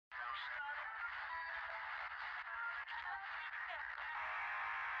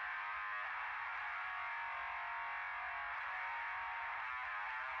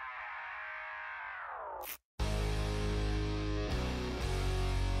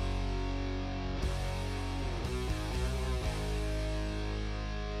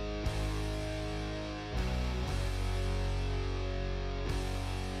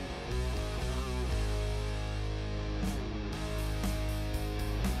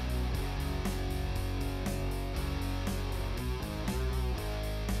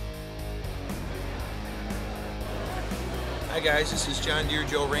guys, this is John Deere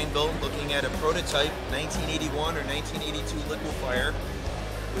Joe Rainville looking at a prototype 1981 or 1982 liquefier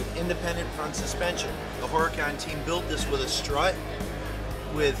with independent front suspension. The Horicon team built this with a strut,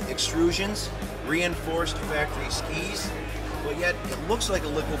 with extrusions, reinforced factory skis, but yet it looks like a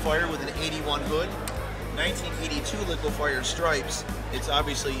liquefier with an 81 hood. 1982 liquefier stripes, it's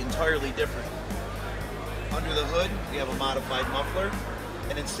obviously entirely different. Under the hood, we have a modified muffler,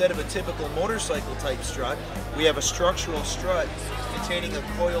 and instead of a typical motorcycle type strut, we have a structural strut containing a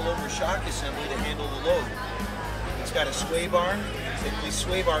coil-over shock assembly to handle the load. It's got a sway bar. These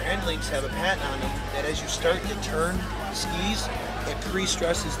sway bar end links have a patent on them that as you start to turn the skis, it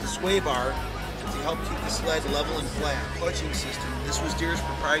pre-stresses the sway bar to help keep the sled level and flat. Clutching system. This was Deere's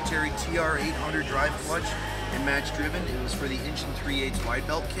proprietary TR800 drive clutch and match driven. It was for the 1 3/8 wide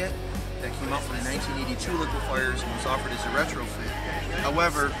belt kit that came out from the 1982 liquefiers and was offered as a retrofit.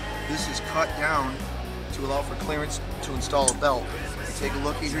 However, this is cut down to allow for clearance to install a belt. If you take a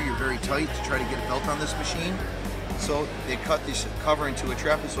look here, you're very tight to try to get a belt on this machine. So they cut this cover into a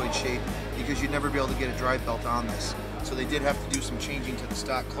trapezoid shape because you'd never be able to get a drive belt on this. So they did have to do some changing to the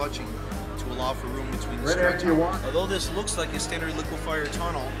stock clutching to allow for room between the struts. Although this looks like a standard liquefier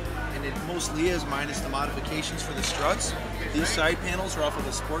tunnel, and it mostly is minus the modifications for the struts, these side panels are off of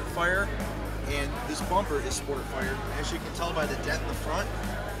a Sport Fire, and this bumper is Sport Fire. As you can tell by the dent in the front,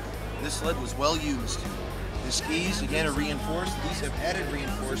 this sled was well used. The skis, again, are reinforced. These have added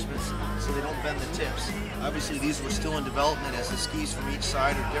reinforcements so they don't bend the tips. Obviously, these were still in development as the skis from each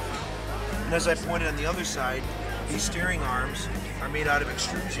side are different. And as I pointed on the other side, these steering arms are made out of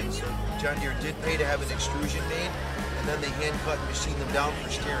extrusions. John Deere did pay to have an extrusion made, and then they hand cut and machine them down for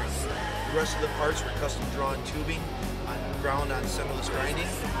steering. The rest of the parts were custom drawn tubing, ground on centerless grinding,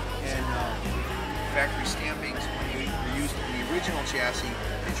 and factory stampings. When you used the original chassis,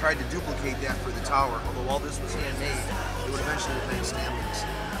 they tried to duplicate that for the tower, although all this was handmade.